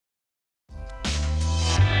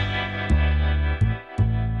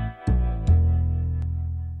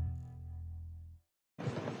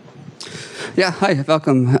Yeah, hi,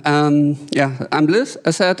 welcome. Yeah, I'm Blizzz,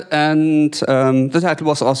 as said, and the title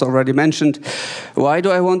was also already mentioned. Why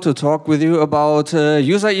do I want to talk with you about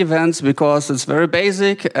user events? Because it's very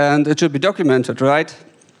basic and it should be documented, right?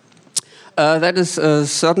 That is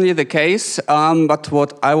certainly the case, but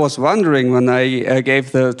what I was wondering when I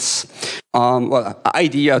gave this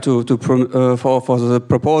idea for the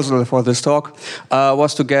proposal for this talk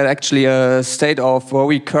was to get actually a state of where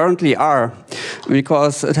we currently are,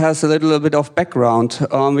 because it has a little bit of background.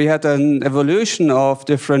 We had an evolution of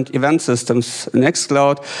different event systems.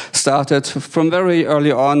 Nextcloud started from very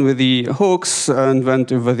early on with the hooks and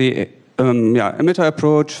went over the emitter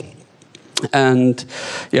approach. And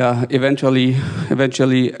yeah, eventually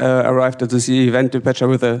arrived at this event dispatcher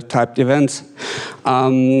with the typed events.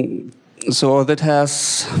 So that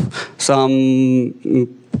has some,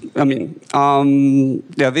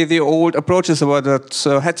 the old approaches were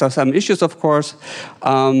that had some issues, of course,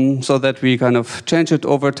 so that we kind of changed it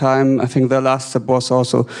over time. I think the last step was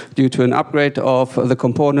also due to an upgrade of the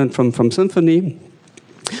component from Symfony.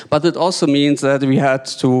 But it also means that we had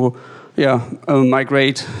to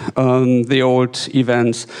migrate the old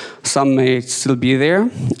events. Some may still be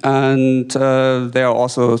there, and there are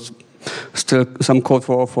also still some code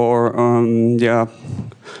for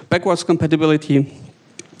backwards compatibility.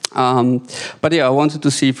 But yeah, I wanted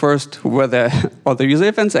to see first whether all the user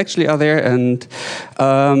events actually are there, and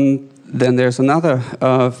then there's another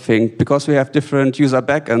thing, because we have different user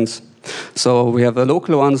backends. So we have the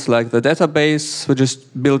local ones like the database, which is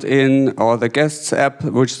built in, or the guests app,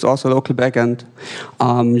 which is also a local backend.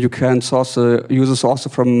 You can source users also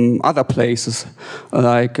from other places,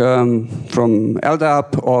 like from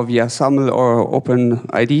LDAP or via SAML or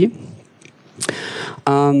OpenID.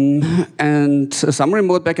 And some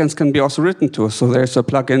remote backends can be also written to. So there's a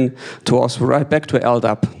plugin to also write back to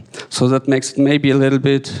LDAP. So that makes it maybe a little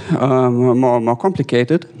bit more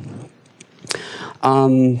complicated.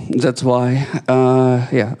 That's why,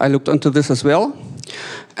 I looked into this as well.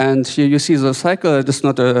 And here you see the cycle. It is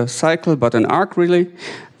not a cycle, but an arc, really.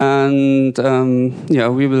 And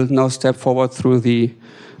we will now step forward through the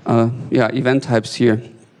event types here.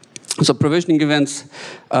 So provisioning events,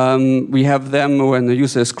 we have them when the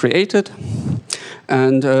user is created.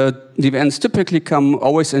 And the events typically come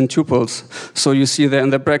always in tuples. So you see there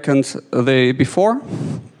in the brackets the before.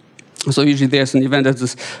 So usually there's an event that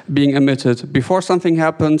is being emitted before something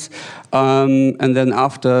happens, and then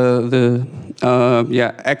after the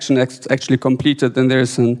action is actually completed, then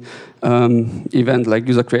there's an event like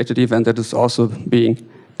user-created event that is also being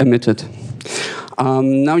emitted.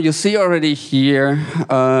 Now you see already here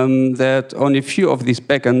that only a few of these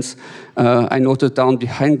backends I noted down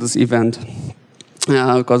behind this event,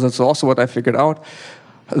 because that's also what I figured out.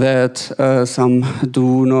 That some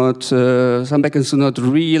backends do not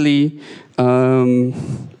really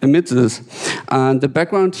emit this. And the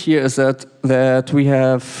background here is that we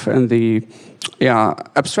have in the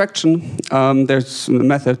abstraction, there's a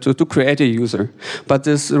method to create a user. But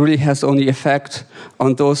this really has only effect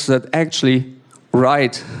on those that actually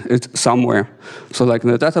write it somewhere. So like in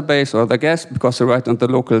the database or the guest, because they write on the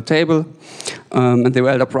local table. And the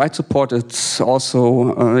LDAP write support, it's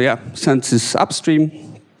also sends this upstream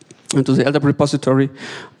into the LDAP repository,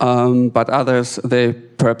 but others, they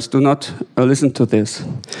perhaps do not listen to this.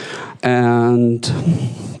 And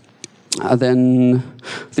then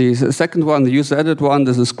the second one, the user-added one,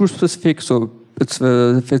 this is group-specific, so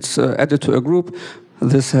if it's added to a group,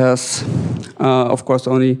 this has, of course,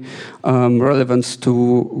 only relevance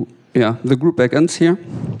to the group backends here.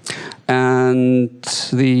 And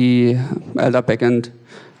the LDAP backend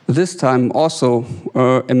this time also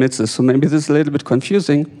emits this, so maybe this is a little bit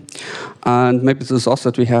confusing, and maybe this is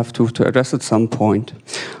also that we have to address at some point.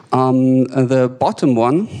 The bottom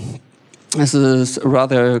one, this is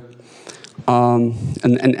rather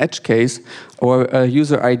an edge case, where a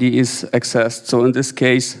user ID is accessed. So in this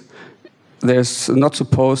case, there's not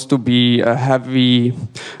supposed to be a heavy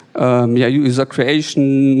user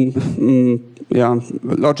creation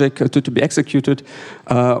logic to be executed.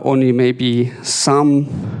 Only maybe some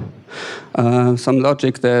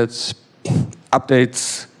logic that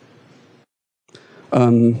updates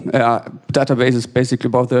databases basically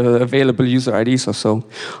about the available user IDs or so.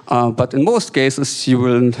 But in most cases, you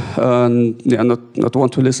will not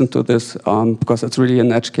want to listen to this because it's really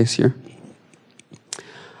an edge case here.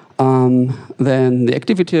 Then the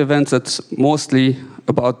activity events, that's mostly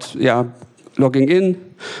about logging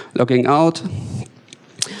in, logging out.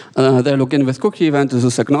 The login with cookie event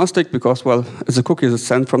is agnostic because, well, it's a cookie that's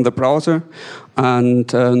sent from the browser,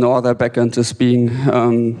 and no other backend is being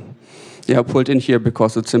pulled in here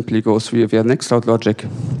because it simply goes via Nextcloud logic.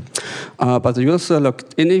 But the user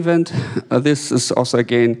logged in event, this is also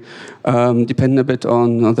again dependent a bit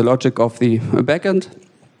on the logic of the backend.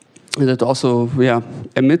 And it also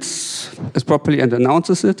emits it properly and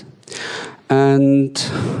announces it. And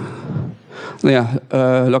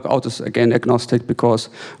logout is again agnostic because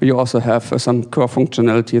we also have some core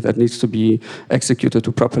functionality that needs to be executed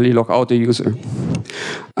to properly log out the user.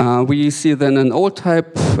 We see then an old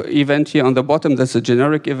type event here on the bottom. That's a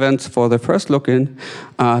generic event for the first login.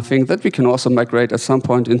 I think that we can also migrate at some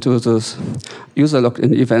point into this user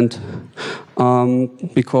login event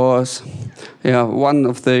because one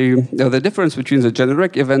of the difference between the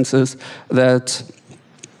generic events is that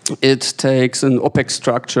it takes an OPEX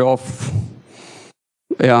structure of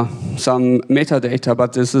some metadata,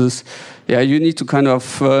 but this is, you need to kind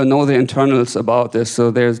of know the internals about this,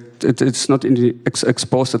 so it's not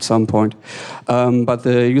exposed at some point. But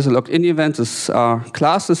the user logged in events are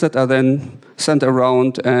classes that are then sent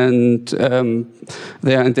around, and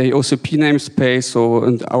they're in the OCP namespace, so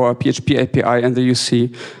in our PHP API, and there you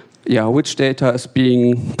see which data is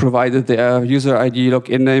being provided there, user ID,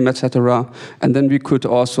 login name, etc. And then we could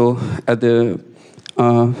also add a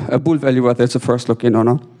bool value whether it's a first login or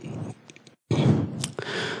not.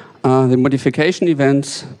 The modification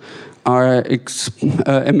events are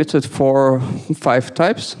emitted for 5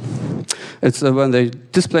 types. It's when the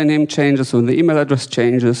display name changes, when the email address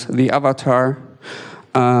changes, the avatar,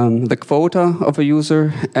 the quota of a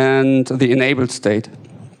user, and the enabled state.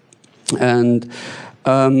 And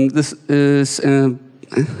this is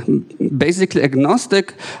basically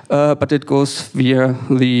agnostic, but it goes via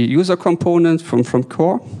the user component from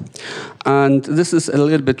core. And this is a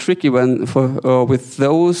little bit tricky with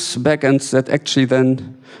those backends that actually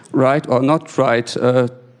then write or not write to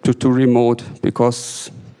remote,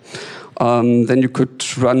 because then you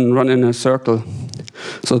could run in a circle.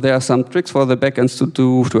 So there are some tricks for the backends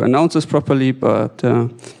to announce this properly, but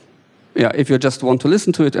if you just want to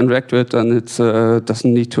listen to it and react to it, then it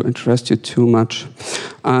doesn't need to interest you too much.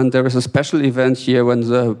 And there is a special event here when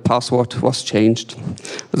the password was changed.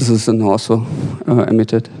 This is then also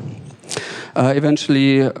emitted.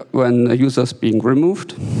 Eventually, when a user is being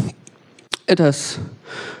removed, it has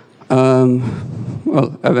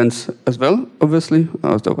events as well, obviously.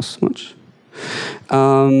 There was much.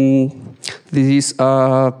 These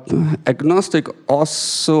are agnostic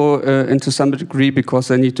also into some degree because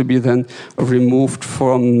they need to be then removed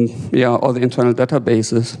from all the internal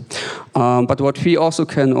databases. But what we also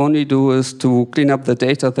can only do is to clean up the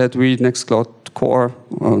data that we Nextcloud core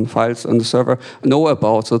files on the server know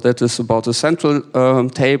about. So that is about the central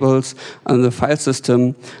tables and the file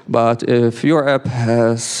system. But if your app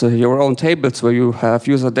has your own tables where you have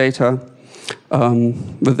user data,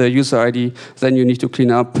 with the user ID, then you need to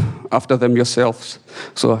clean up after them yourselves.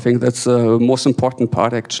 So I think that's the most important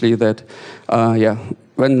part, actually, that,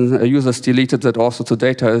 when a user is deleted, that also the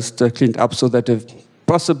data is cleaned up so that a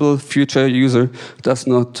possible future user does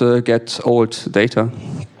not get old data.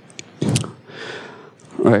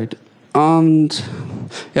 Right. And,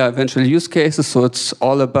 eventually use cases, so it's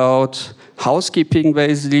all about housekeeping,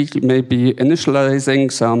 basically, maybe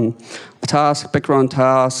initializing some background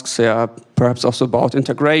tasks, perhaps also about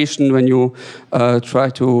integration when you try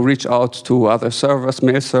to reach out to other servers,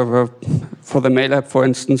 mail server. For the mail app, for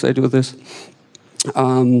instance, I do this.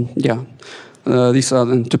 These are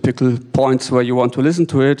the typical points where you want to listen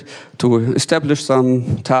to it, to establish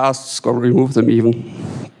some tasks or remove them even.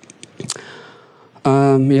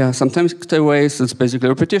 Sometimes takeaways, it's basically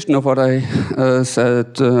a repetition of what I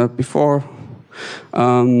said before.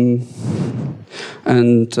 And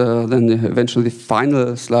then eventually the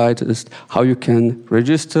final slide is how you can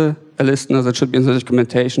register a listener. That should be in the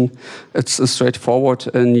documentation. It's straightforward.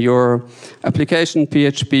 In your application,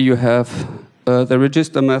 PHP, you have the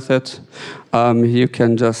register method. You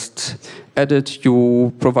can just edit.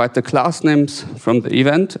 You provide the class names from the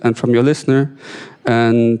event and from your listener.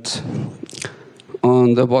 And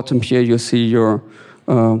on the bottom here, you see your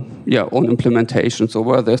own implementation. So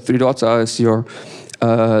where the 3 dots are is your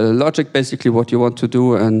logic, basically what you want to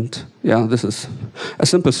do. And this is a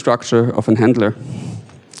simple structure of a handler.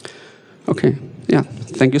 Okay,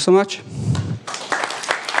 thank you so much.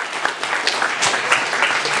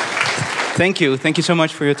 Thank you so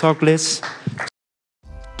much for your talk, Blizzz.